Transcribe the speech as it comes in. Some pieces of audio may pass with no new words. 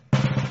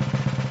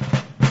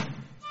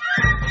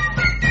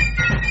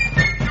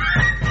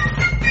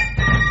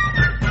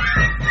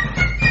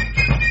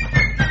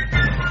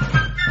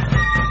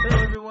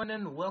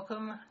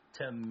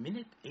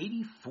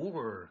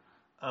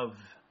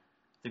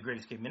Great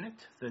Escape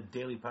Minute, the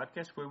daily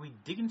podcast where we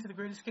dig into the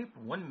Great Escape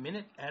 1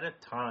 minute at a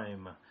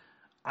time.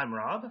 I'm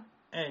Rob,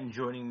 and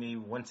joining me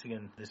once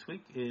again this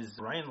week is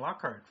Ryan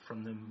Lockhart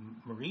from the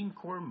Marine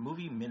Corps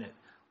Movie Minute.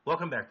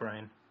 Welcome back,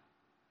 Brian.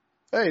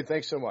 Hey,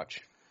 thanks so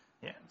much.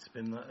 Yeah, it's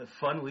been a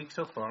fun week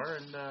so far,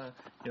 and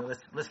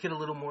let's get a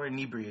little more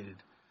inebriated.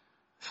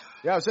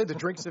 Yeah, I said the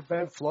drinks have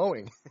been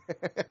flowing.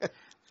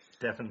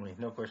 Definitely,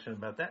 no question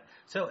about that.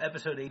 So,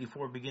 episode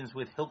 84 begins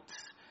with Hiltz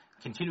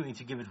continuing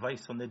to give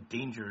advice on the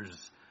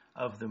dangers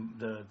of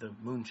the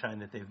moonshine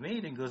that they've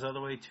made, and goes all the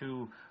way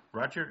to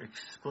Roger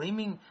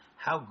exclaiming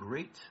how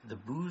great the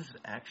booze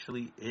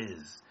actually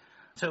is.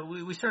 So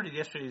we started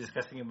yesterday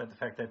discussing about the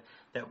fact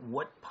that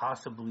what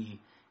possibly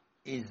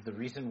is the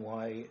reason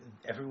why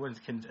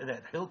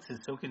that Hiltz is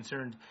so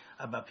concerned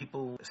about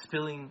people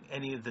spilling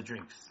any of the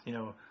drinks. You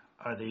know,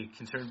 are they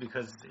concerned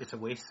because it's a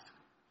waste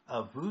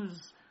of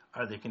booze?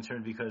 Are they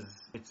concerned because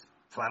it's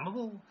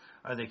flammable?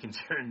 Are they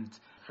concerned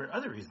for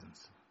other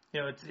reasons?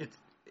 You know, it's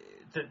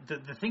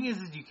the thing is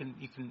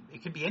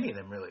it can be any of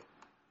them really.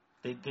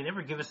 They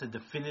never give us a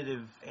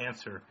definitive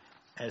answer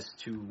as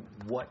to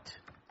what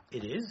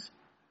it is.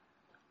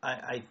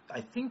 I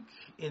think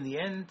in the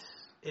end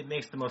it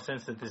makes the most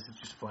sense that this is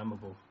just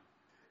flammable.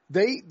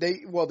 They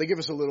give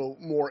us a little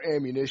more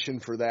ammunition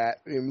for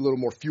that, a little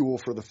more fuel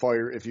for the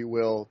fire, if you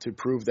will, to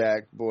prove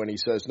that. But when he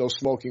says no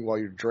smoking while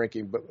you're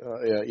drinking, but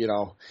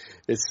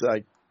it's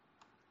like,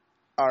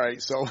 all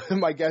right. So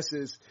my guess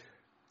is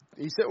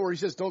he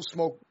says don't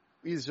smoke.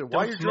 He said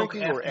while you're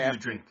drinking or after you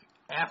drink.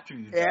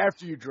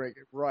 After you drink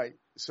it, right?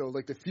 So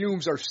like the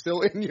fumes are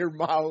still in your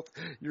mouth,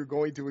 you're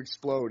going to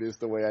explode. Is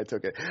the way I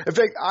took it. In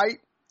fact,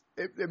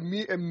 It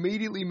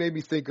immediately made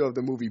me think of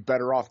the movie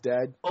Better Off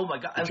Dead. Oh my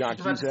god! I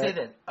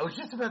was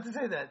just about to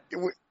say that.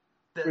 With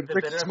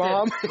Rick's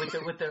mom, with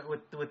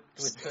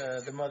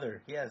the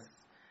mother. Yes.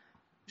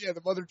 Yeah,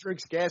 the mother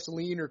drinks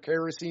gasoline or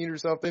kerosene or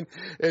something,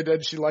 and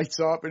then she lights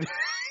up, and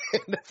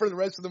for the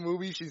rest of the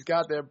movie, she's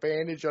got that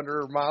bandage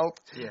under her mouth.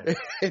 Yeah,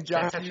 and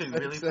that's actually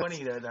really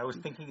funny. That I was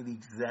thinking of the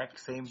exact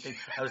same thing.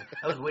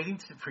 I was waiting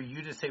for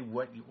you to say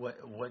what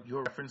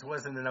your reference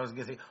was, and then I was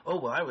going to say, oh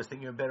well, I was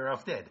thinking of Better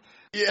Off Dead.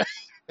 Yeah.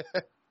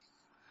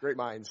 Great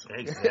minds.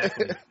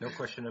 Exactly. No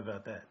question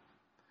about that.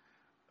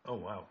 Oh,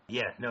 wow.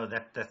 Yeah, no,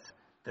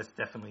 that's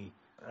definitely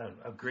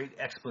a great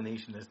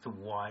explanation as to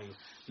why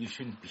you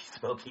shouldn't be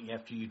smoking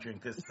after you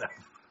drink this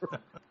stuff.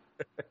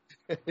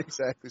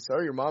 Exactly.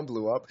 Sorry your mom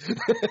blew up.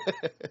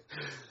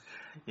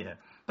 Yeah.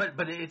 But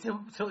it's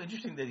so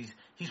interesting that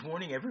he's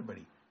warning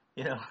everybody,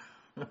 you know.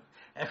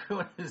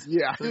 Everyone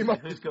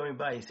who's going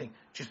by, he's saying,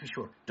 just be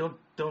sure. Don't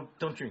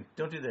drink.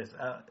 Don't do this.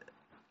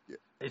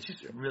 It's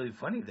just really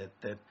funny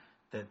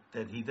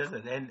that he does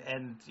it,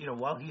 and you know,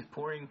 while he's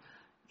pouring,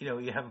 you know,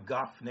 you have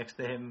Goff next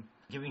to him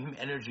giving him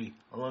energy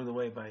along the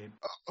way by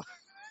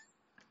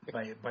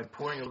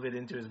pouring a little bit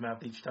into his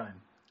mouth each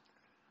time.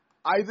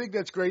 I think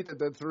that's great that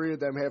the three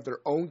of them have their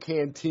own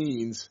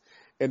canteens,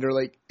 and they're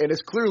like, and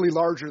it's clearly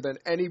larger than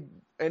any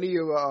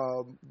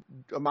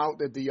amount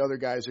that the other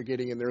guys are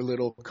getting in their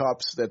little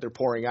cups that they're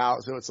pouring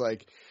out. So it's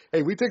like,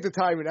 hey, we take the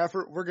time and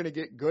effort. We're going to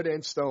get good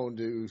and stoned,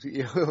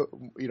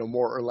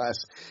 more or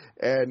less.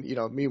 And,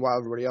 meanwhile,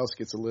 everybody else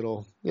gets a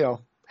little,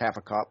 half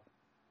a cup,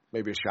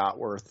 maybe a shot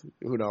worth.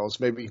 Who knows?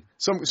 Maybe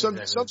some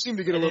seem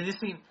to get a little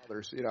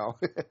others,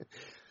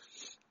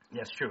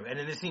 That's true. And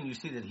in this scene, you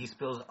see that he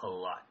spills a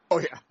lot. Oh,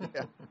 yeah.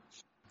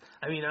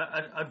 I mean,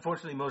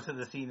 unfortunately, most of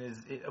this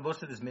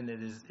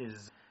minute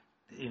is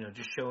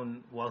just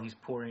shown while he's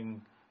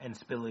pouring and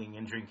spilling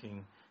and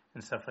drinking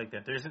and stuff like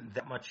that. There isn't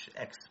that much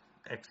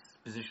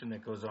exposition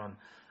that goes on.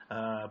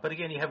 But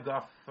again, you have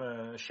Goff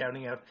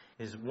shouting out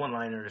his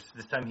one-liners.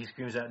 This time he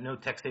screams out, "No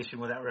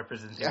taxation without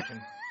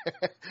representation."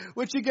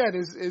 Which again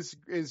is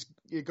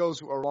it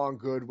goes along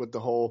good with the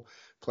whole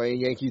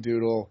playing Yankee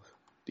Doodle,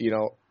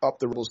 up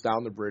the rules,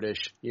 down the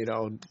British,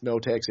 no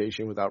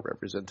taxation without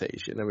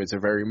representation. I mean, it's a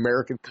very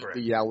American thing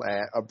to yell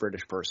at a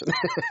British person.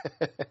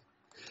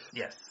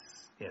 Yes.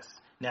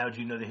 Now,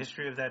 do you know the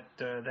history of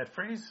that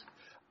phrase?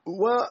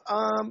 Well,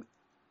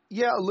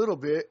 yeah, a little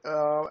bit.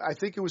 I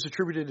think it was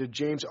attributed to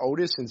James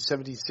Otis in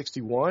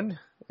 1761.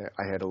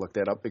 I had to look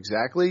that up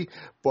exactly,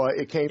 but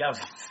it came. Yeah, I was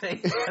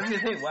going to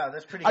say, wow,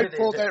 that's pretty good. I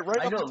pulled that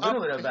right. I know a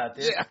little bit about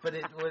this, but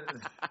it was.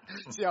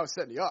 See, I was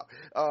setting you up.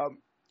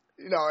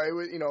 It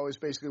was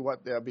basically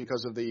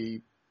because of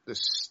the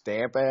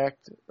Stamp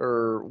Act,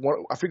 or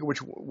one, I forget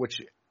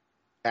which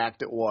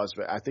act it was,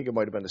 but I think it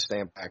might have been the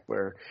Stamp Act,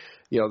 where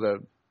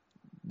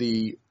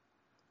the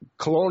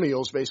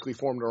colonials basically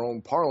formed their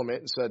own parliament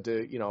and said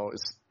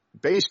it's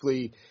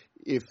basically,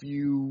 if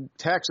you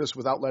tax us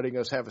without letting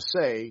us have a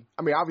say.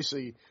 I mean,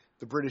 obviously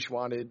the British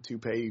wanted to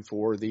pay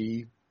for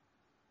the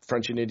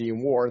French and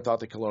Indian War and thought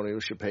the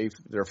colonials should pay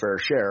their fair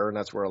share, and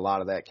that's where a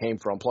lot of that came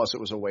from. Plus, it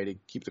was a way to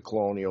keep the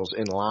colonials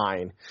in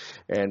line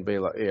and be,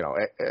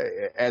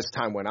 as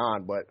time went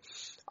on. But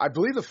I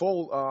believe the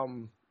full,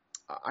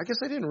 I guess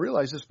I didn't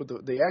realize this, but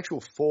the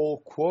actual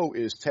full quote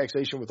is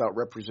 "Taxation without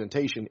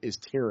representation is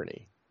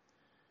tyranny,"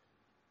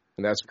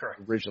 and that's where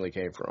it originally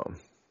came from.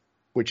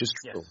 which is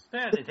Yes. true.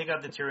 Yeah, they take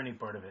out the tyranny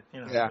part of it.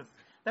 Yeah.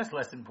 That's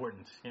less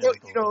important.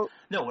 Well,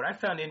 No, what I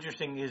found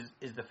interesting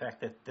is the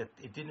fact that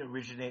it didn't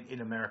originate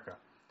in America.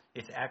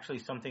 It's actually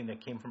something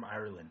that came from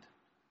Ireland.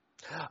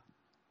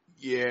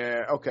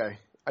 Yeah, okay.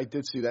 I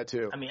did see that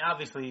too. I mean,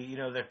 obviously,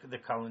 the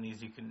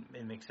colonies.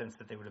 It makes sense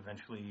that they would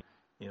eventually,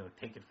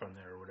 take it from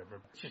there or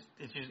whatever.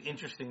 It's just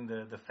interesting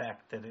the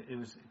fact that it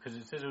was, because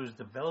it says it was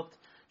developed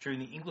during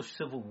the English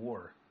Civil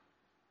War,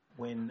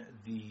 when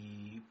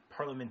the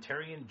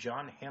parliamentarian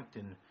John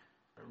Hampden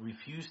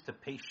refused to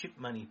pay ship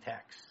money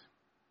tax,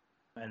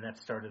 and that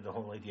started the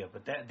whole idea.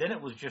 But then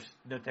it was just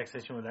no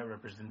taxation without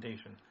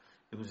representation.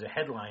 It was a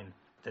headline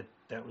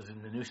that was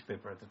in the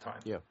newspaper at the time.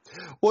 Yeah.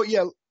 Well,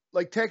 yeah,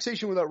 like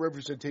taxation without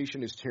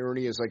representation is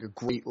tyranny is like a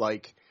great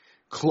like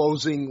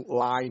closing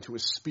line to a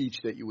speech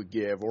that you would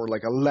give, or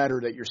like a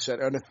letter that you're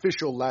sent, an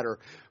official letter.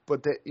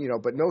 But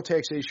but no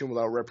taxation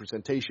without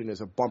representation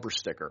is a bumper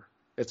sticker.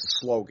 It's a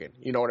slogan.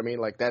 You know what I mean?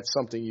 Like that's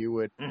something you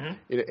would,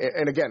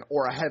 and again,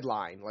 or a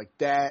headline like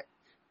that.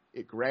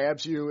 It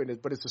grabs you,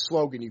 but it's a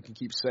slogan you can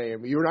keep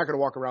saying. You're not going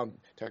to walk around,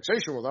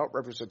 taxation without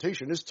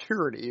representation is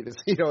tyranny.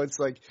 It's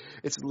like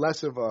that's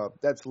less of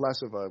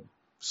a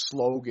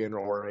slogan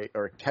or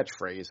a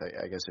catchphrase,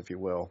 I guess, if you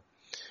will.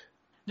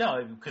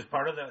 No, because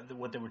part of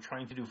what they were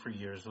trying to do for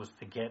years was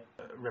to get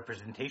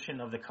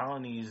representation of the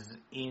colonies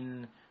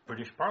in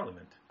British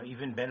Parliament.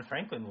 Even Ben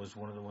Franklin was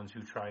one of the ones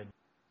who tried.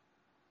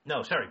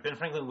 No, sorry, Ben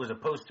Franklin was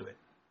opposed to it.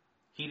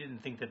 He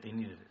didn't think that they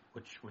needed it,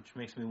 which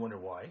makes me wonder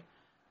why.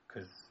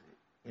 Because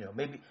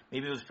maybe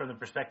it was from the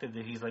perspective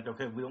that he's like,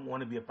 okay, we don't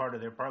want to be a part of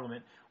their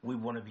parliament. We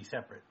want to be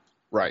separate.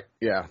 Right.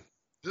 Yeah.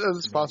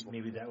 It's possible.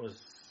 Maybe that was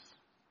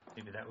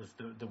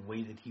the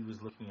way that he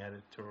was looking at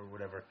it or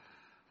whatever.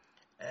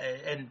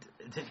 And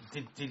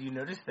did you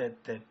notice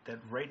that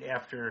right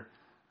after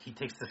he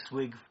takes the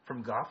swig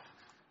from Goff,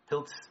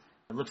 Hiltz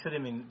looks at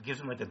him and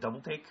gives him like a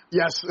double take?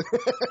 Yes.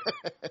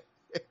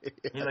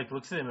 He like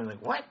looks at him and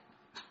like, what?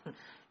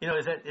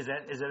 Is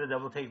that a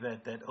double take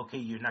that okay,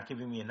 you're not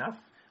giving me enough?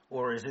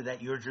 Or is it that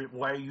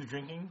why are you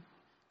drinking?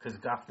 Because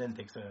Goff then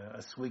takes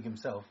a swig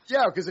himself.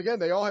 Yeah, because again,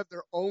 they all have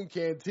their own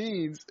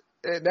canteens,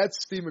 and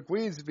that's Steve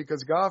McQueen's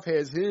because Goff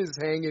has his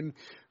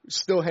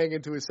still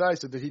hanging to his side.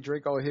 So did he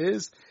drink all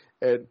his?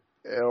 I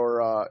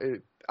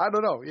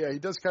don't know. Yeah, he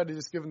does kind of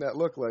just give him that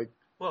look like.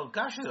 Well,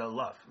 Gosh is a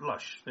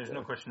lush. There's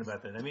no question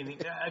about that. I mean,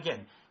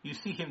 again, you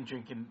see him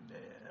drinking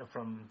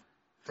from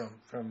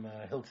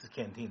Hiltz's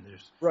canteen.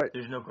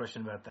 There's no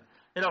question about that.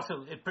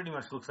 It pretty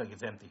much looks like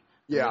it's empty.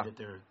 The way that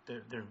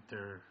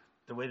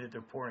the way that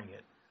they're pouring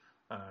it.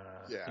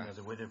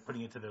 The way they're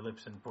putting it to their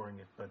lips and pouring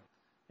it. But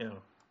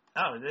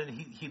then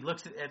he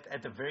looks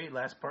at the very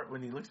last part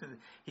when he looks at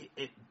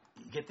it.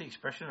 You get the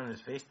expression on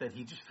his face that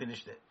he just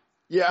finished it.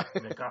 Yeah,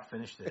 that Goff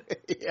finished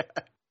it.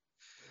 Yeah,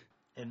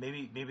 and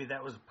maybe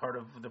that was part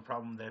of the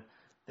problem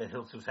that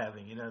Hiltz was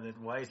having. That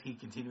why is he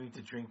continuing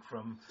to drink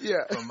from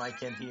my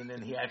canteen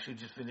and he actually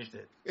just finished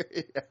it?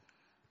 Yeah.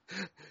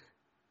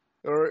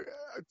 Or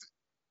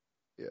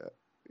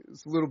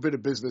it's a little bit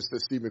of business that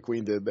Steve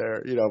McQueen did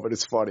there, but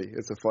it's funny.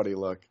 It's a funny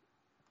look.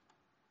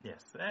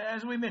 Yes,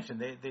 as we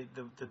mentioned,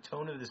 the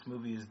tone of this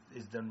movie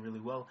is done really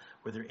well,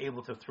 where they're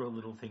able to throw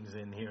little things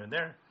in here and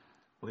there,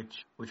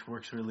 which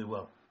works really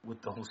well with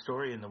the whole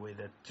story and the way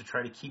that to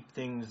try to keep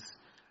things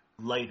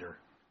lighter.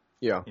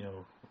 Yeah.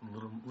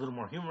 A little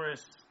more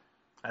humorous.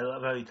 I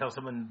love how he tells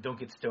someone, "Don't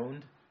get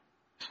stoned."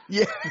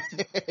 Yeah.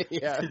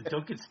 Yeah.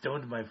 Don't get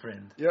stoned, my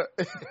friend. Yeah.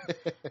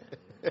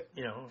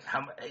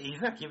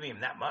 He's not giving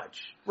him that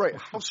much. Right.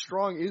 How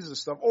strong is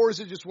this stuff? Or is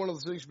it just one of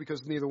those things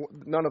because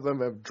none of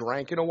them have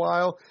drank in a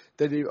while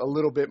that a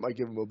little bit might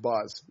give them a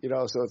buzz,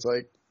 So it's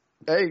like,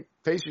 hey,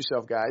 pace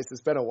yourself, guys.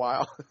 It's been a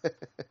while.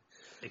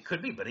 It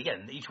could be, but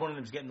again, each one of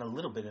them's getting a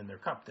little bit in their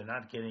cup. They're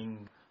not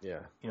getting,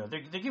 they're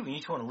giving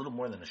each one a little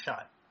more than a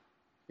shot.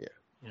 Yeah.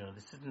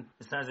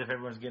 It's not as if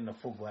everyone's getting a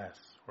full glass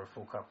or a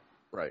full cup.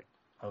 Right.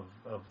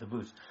 Of the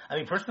booze. I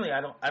mean, personally,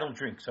 I don't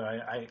drink, so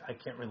I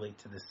can't relate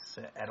to this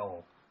at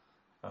all.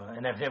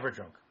 And I've never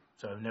drunk,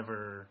 so I've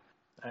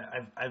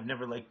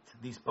never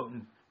liked these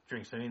potent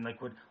drinks. I mean, like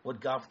what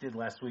Goff did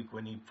last week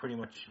when he pretty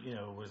much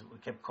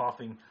kept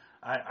coughing.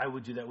 I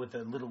would do that with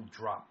a little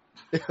drop.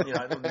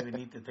 I don't even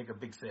need to take a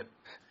big sip.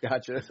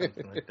 Gotcha. Or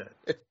something like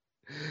that.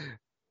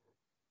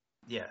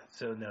 Yeah.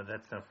 So no,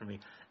 that's not for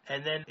me.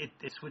 And then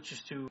it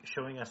switches to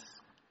showing us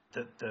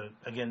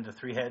the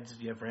three heads.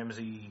 You have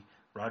Ramsey,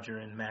 Roger,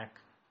 and Mac,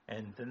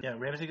 and then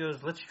Ramsey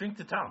goes, "Let's drink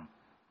to Tom."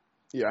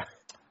 Yeah.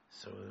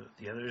 So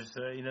the others,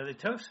 they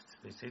toast.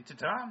 They say to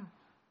Tom,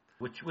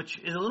 which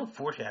is a little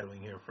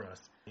foreshadowing here for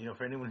us.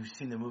 For anyone who's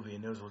seen the movie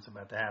and knows what's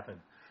about to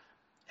happen.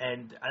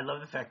 And I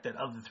love the fact that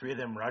of the three of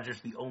them,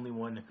 Roger's the only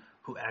one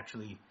who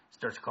actually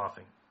starts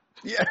coughing.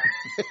 Yeah,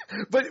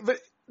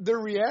 but their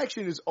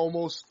reaction is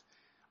almost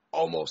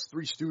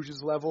Three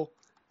Stooges level.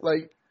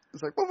 Like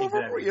it's like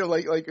exactly.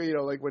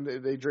 like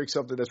when they drink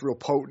something that's real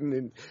potent,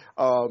 and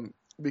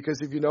because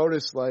if you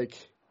notice, like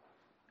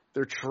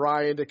they're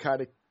trying to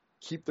kind of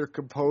keep their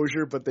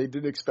composure, but they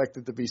didn't expect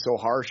it to be so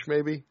harsh.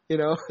 Maybe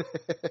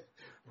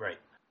Right.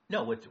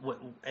 No,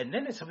 and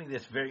then it's something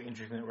that's very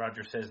interesting that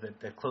Roger says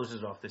that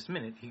closes off this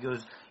minute. He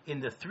goes,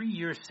 in the 3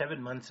 years,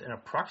 7 months, and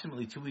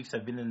approximately 2 weeks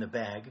I've been in the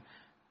bag,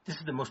 this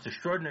is the most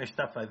extraordinary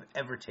stuff I've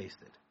ever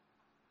tasted.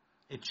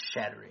 It's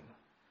shattering.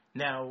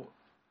 Now,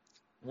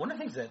 one of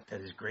the things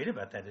that is great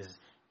about that is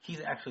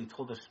he's actually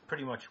told us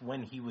pretty much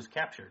when he was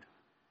captured.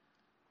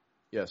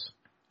 Yes.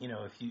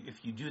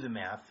 If you do the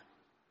math,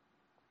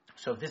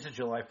 so this is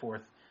July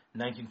 4th,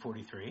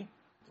 1943,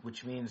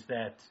 which means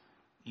that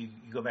you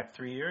go back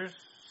 3 years,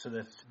 so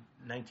that's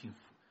 19.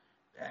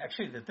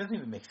 Actually, that doesn't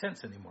even make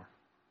sense anymore,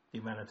 the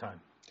amount of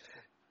time.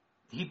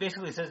 He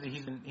basically says that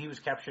he was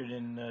captured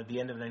in the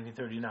end of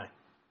 1939.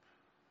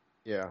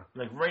 Yeah.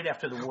 Like right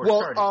after the war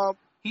started.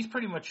 He's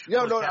pretty much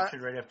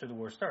captured right after the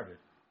war started.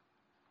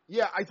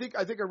 Yeah, I think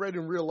I read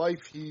in real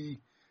life he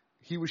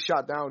was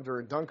shot down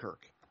during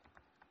Dunkirk.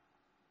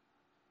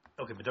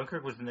 Okay, but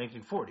Dunkirk was in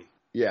 1940.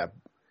 Yeah.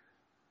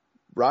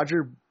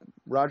 Roger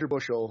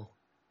Bushell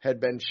had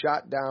been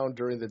shot down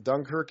during the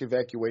Dunkirk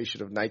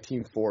evacuation of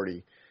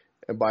 1940,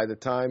 and by the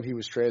time he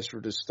was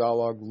transferred to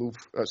Stalag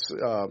Luft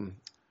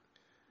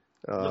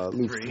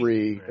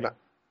 3, right.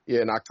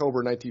 In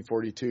October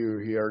 1942,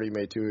 he already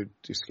made 2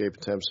 escape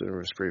attempts in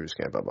his previous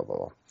camp, blah, blah, blah,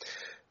 blah.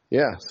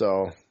 Yeah,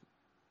 so...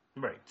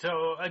 Right.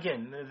 So,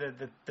 again,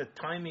 the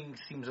timing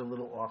seems a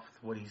little off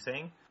with what he's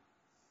saying.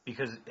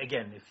 Because,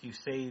 again, if you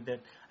say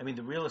that... I mean,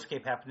 the real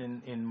escape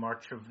happened in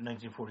March of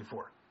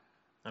 1944.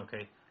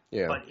 Okay?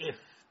 Yeah. But if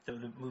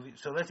the movie...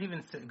 So let's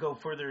even go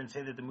further and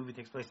say that the movie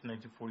takes place in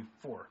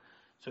 1944.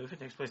 So if it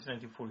takes place in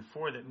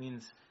 1944, that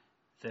means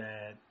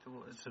that...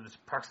 So that's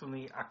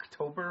approximately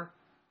October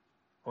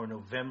or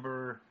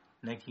November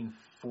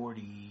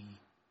 1940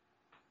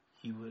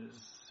 he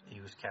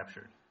was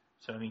captured.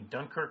 So, I mean,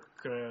 Dunkirk...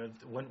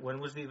 when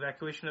was the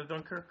evacuation of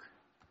Dunkirk?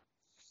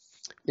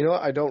 You know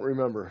what? I don't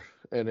remember,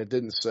 and it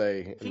didn't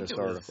say in this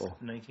article.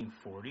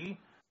 1940.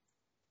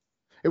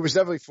 It was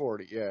definitely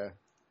 40. Yeah.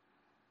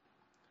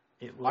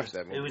 It was.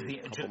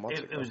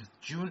 It was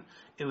June.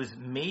 It was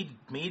May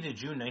to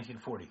June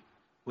 1940,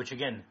 which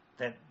again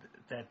that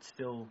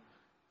still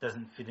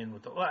doesn't fit in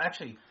with the. Well,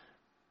 actually,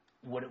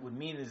 what it would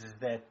mean is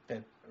that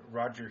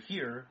Roger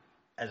here,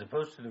 as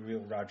opposed to the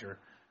real Roger,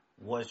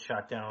 was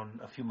shot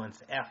down a few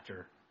months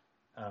after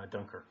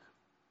Dunkirk.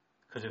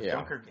 Because if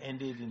Dunkirk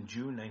ended in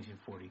June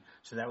 1940,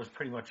 so that was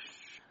pretty much,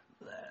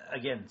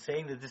 again,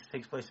 saying that this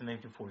takes place in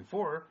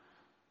 1944,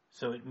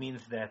 so it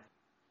means that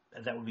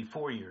would be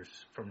 4 years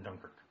from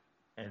Dunkirk.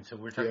 And so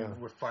we're talking,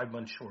 we're 5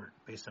 months short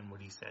based on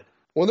what he said.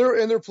 Well,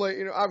 they're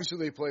playing, obviously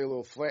they play a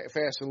little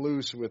fast and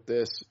loose with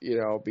this,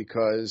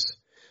 because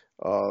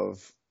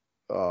of,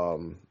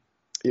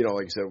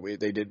 like I said, it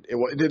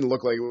didn't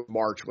look like it was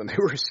March when they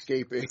were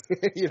escaping,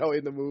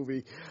 in the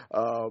movie.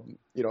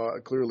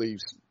 Clearly,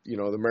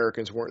 the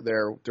Americans weren't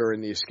there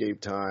during the escape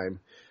time.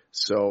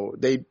 So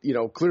they,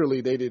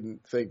 clearly they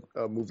didn't think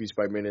Movies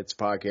by Minutes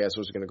podcast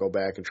was going to go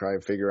back and try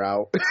and figure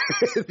out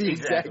the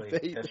exact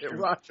date That's that true.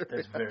 Roger.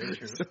 That's very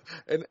true. So,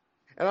 and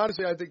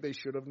honestly, I think they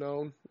should have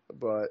known,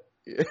 but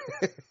it is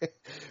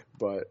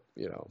what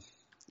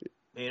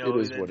they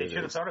it should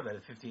have is. thought about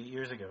it 58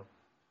 years ago.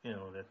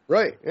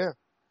 Right? Yeah.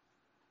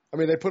 I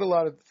mean, they put a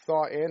lot of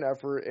thought and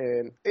effort,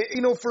 and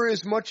for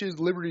as much as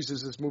liberties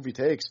as this movie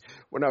takes,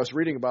 when I was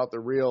reading about the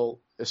real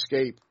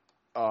escape,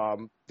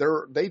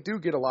 they do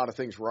get a lot of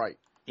things right.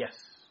 Yes,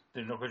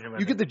 there's no question about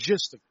you that. get the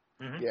gist of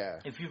it. Mm-hmm.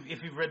 Yeah. If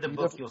you've read the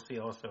book, you'll see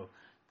also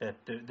that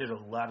there's a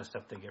lot of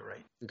stuff they get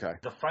right. Okay.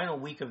 The final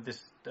week of this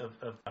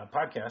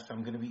podcast,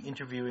 I'm going to be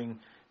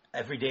interviewing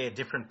every day a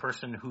different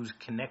person who's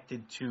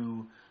connected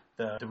to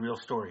the real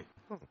story.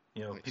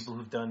 Nice. People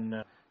who've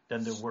done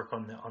their work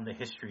on the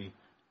history.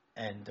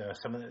 And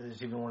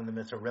there's even one of them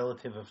that's a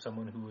relative of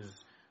someone who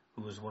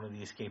was one of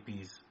the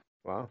escapees.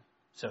 Wow!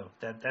 So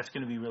that's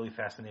going to be really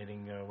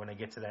fascinating when I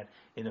get to that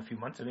in a few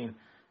months. I mean,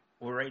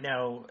 we're right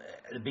now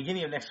at the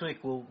beginning of next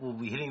week. We'll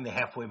be hitting the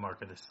halfway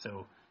mark of this.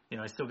 So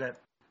I still got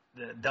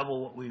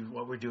double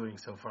what we're doing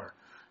so far.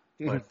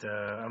 Mm-hmm. But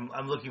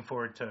I'm looking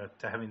forward to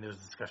having those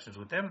discussions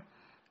with them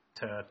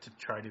to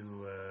try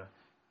to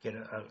get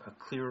a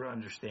clearer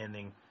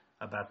understanding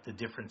about the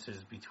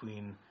differences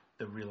between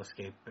the real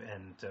escape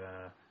and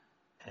the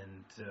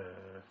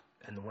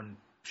one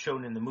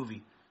shown in the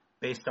movie,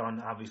 based on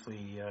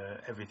obviously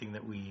everything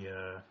that we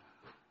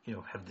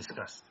have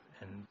discussed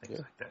and things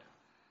like that.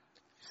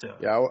 So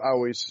I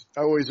always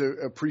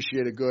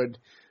appreciate a good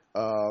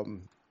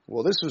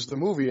this was the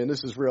movie and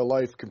this is real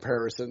life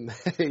comparison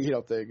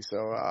thing. So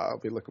I'll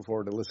be looking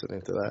forward to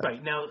listening to that.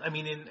 Right now, I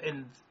mean,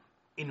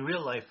 in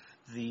real life,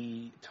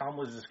 the Tom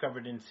was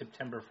discovered in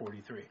September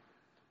 43.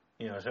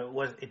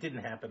 So it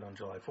didn't happen on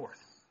July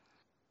 4th.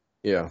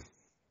 Yeah.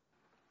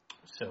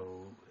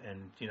 So,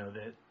 and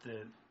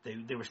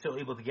they were still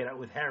able to get out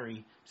with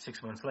Harry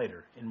 6 months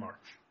later in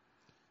March.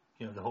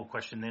 The whole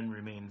question then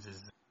remains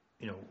is,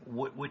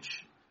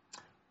 which,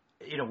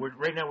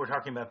 right now we're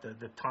talking about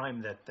the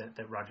time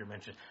that Roger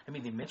mentioned. I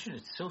mean, they mentioned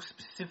it so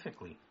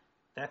specifically.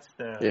 That's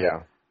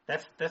the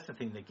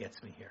thing that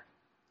gets me here.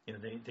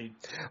 They.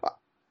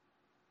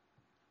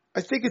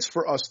 I think it's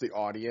for us, the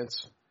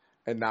audience.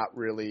 and not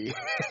really,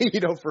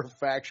 for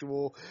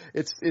factual.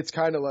 It's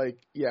kind of like,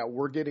 yeah,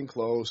 we're getting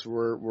close.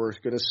 We're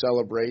going to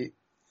celebrate.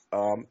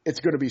 It's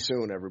going to be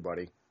soon,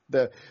 everybody.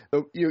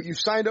 You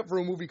signed up for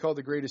a movie called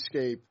The Great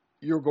Escape.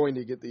 You're going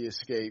to get the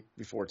escape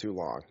before too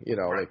long.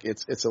 Right. Like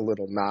it's a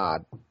little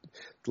nod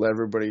to let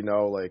everybody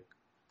know, like,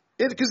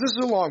 because this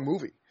is a long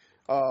movie.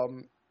 I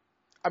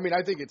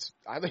think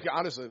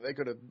honestly they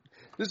could have.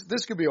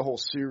 This could be a whole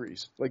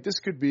series. Like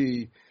this could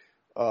be,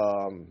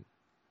 I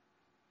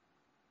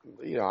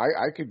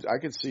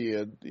could see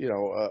a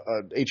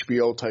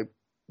HBO type,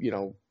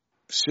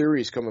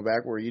 series coming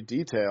back where you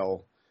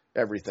detail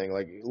everything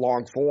like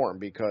long form,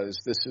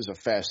 because this is a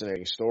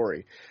fascinating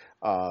story.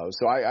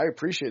 So I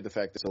appreciate the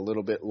fact that it's a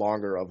little bit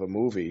longer of a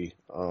movie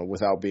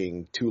without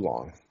being too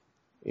long.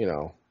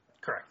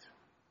 Correct.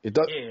 It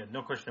does. Yeah,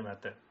 no question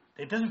about that.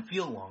 It doesn't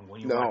feel long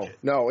when you No, watch it.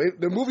 no,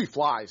 the movie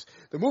flies.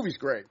 The movie's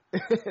great.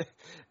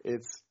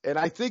 And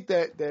I think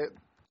that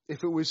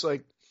if it was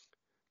like,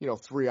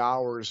 3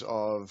 hours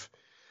of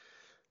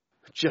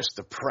just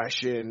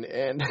depression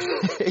and,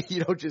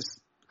 just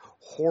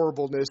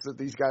horribleness that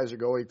these guys are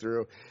going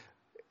through,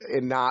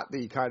 and not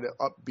the kind of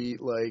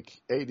upbeat,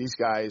 like, hey, these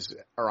guys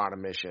are on a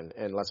mission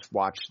and let's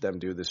watch them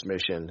do this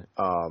mission.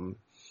 Honestly,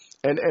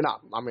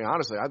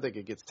 I think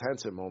it gets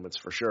tense at moments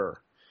for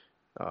sure.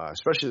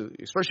 Especially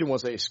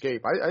once they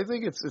escape. I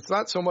think it's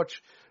not so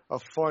much a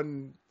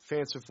fun,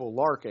 fanciful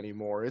lark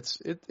anymore.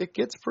 It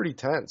gets pretty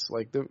tense.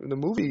 Like the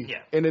movie,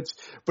 yeah.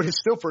 But it's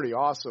still pretty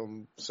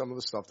awesome. Some of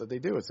the stuff that they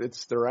do,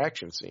 it's their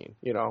action scene.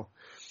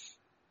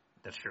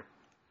 That's true.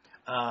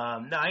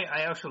 No,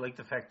 I also like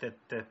the fact that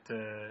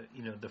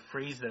the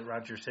phrase that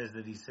Roger says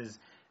that he says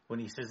when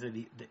he says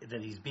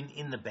that he's been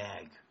in the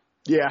bag.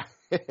 Yeah,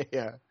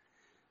 yeah.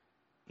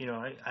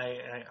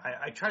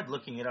 I tried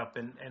looking it up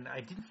and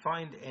I didn't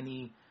find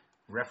any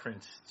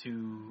reference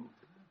to,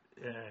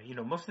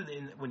 most of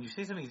when you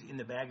say something's in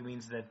the bag, it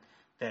means that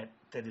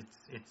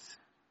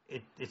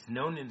it's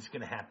known and it's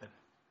going to happen.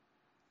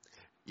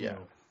 Yeah.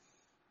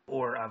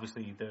 Or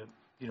obviously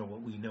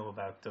what we know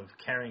about of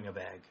carrying a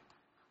bag,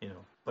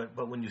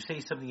 but when you say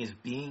something is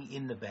being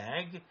in the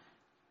bag,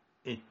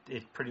 it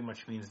pretty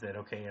much means that,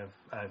 okay,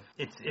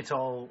 it's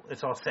all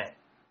set.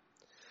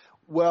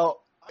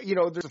 Well,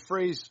 there's a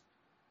phrase,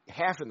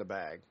 half in the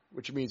bag,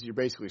 which means you're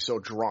basically so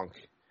drunk.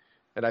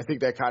 And I think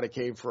that kind of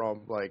came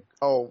from like,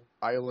 oh,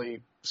 I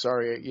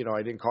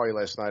didn't call you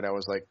last night. I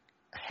was like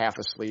half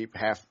asleep,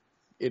 half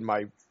in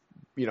my,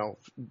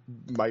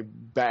 my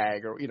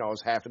bag, or, I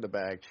was half in the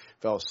bag,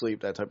 fell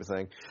asleep, that type of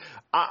thing.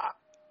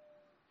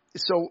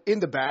 So in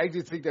the bag, do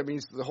you think that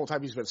means the whole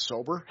time he's been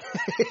sober?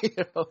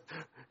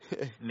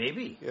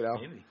 Maybe.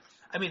 Maybe.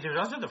 I mean, there's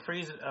also the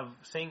phrase of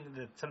saying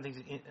that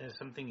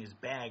something is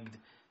bagged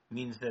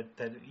means that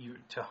you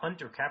to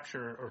hunt or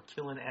capture or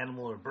kill an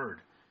animal or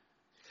bird.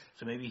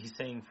 So maybe he's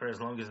saying for as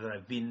long as that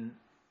I've been,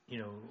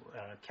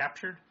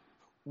 captured.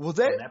 Well,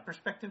 from that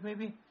perspective,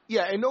 maybe.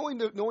 Yeah, and knowing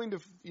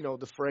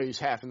the phrase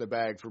 "half in the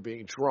bag" for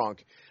being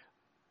drunk,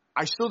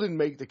 I still didn't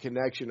make the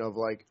connection of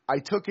like I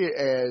took it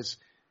as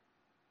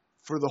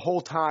for the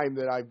whole time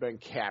that I've been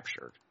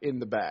captured in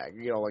the bag,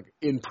 like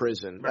in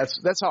prison. Right.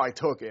 That's how I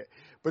took it.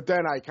 But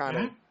then I kind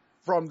of. Mm-hmm.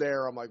 From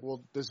there, I'm like,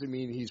 well, does it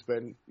mean he's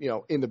been,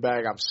 in the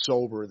bag? I'm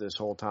sober this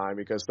whole time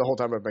because the whole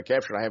time I've been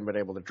captured, I haven't been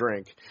able to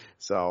drink.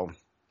 So,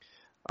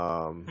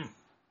 and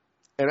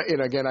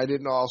again, I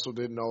didn't know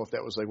if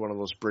that was like one of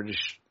those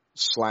British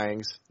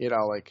slangs,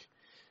 like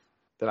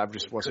that. I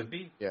just wasn't. Could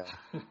be. Yeah.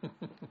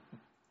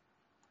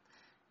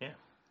 Yeah.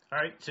 All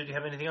right. So, do you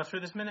have anything else for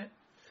this minute?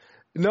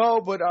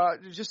 No, but I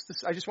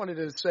just wanted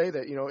to say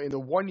that in the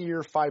 1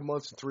 year, 5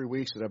 months, and 3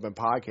 weeks that I've been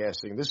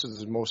podcasting, this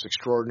is the most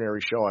extraordinary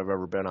show I've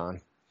ever been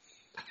on.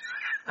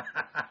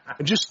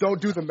 And just don't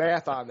do the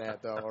math on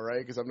that, though, all right?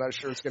 Because I'm not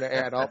sure it's going to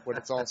add up when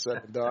it's all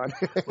said and done.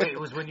 Wait, it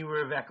was when you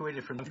were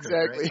evacuated from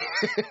Dunkirk, exactly.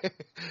 Right?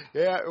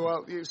 Yeah,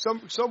 well, some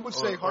would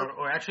say...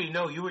 Or actually,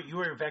 no, you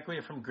were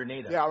evacuated from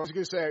Grenada. Yeah, I was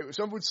going to say,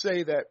 some would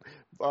say that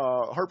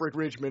Heartbreak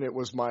Ridge Minute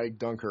was my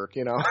Dunkirk,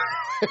 There you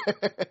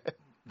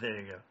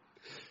go.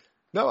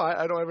 No,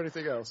 I don't have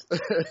anything else.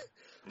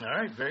 All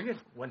right, very good.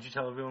 Why don't you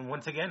tell everyone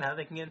once again how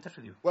they can get in touch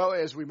with you? Well,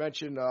 as we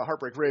mentioned,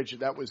 Heartbreak Ridge,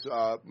 that was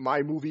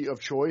my movie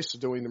of choice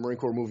doing the Marine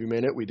Corps Movie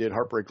Minute. We did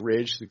Heartbreak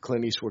Ridge, the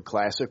Clint Eastwood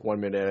classic,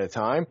 1 minute at a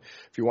time.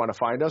 If you want to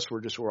find us,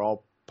 we're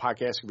all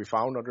podcasts can be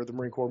found under the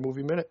Marine Corps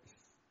Movie Minute.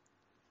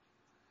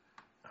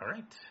 All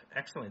right,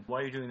 excellent.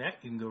 While you're doing that,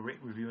 you can go rate,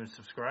 review, and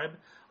subscribe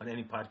on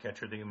any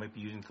podcatcher that you might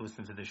be using to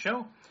listen to the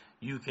show.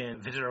 You can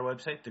visit our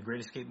website,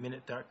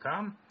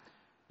 thegreatescapeminute.com.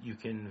 You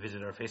can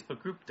visit our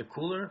Facebook group, The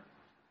Cooler.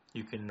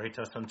 You can write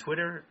to us on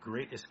Twitter,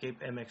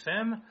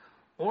 GreatEscapeMXM,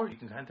 or you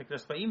can contact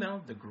us by email,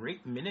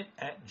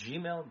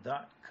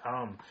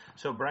 thegreatminute@gmail.com.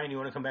 So, Brian, you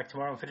want to come back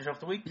tomorrow and finish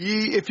off the week?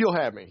 If you'll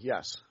have me,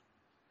 yes.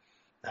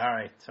 All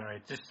right.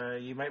 Just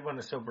you might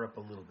want to sober up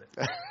a little bit.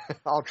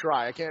 I'll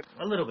try. I can't.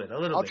 A little bit.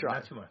 I'll try.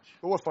 Not too much.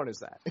 But what fun is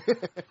that?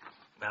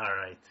 All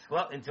right.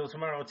 Well, until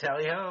tomorrow,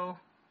 tally ho.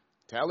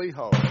 Tally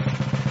ho.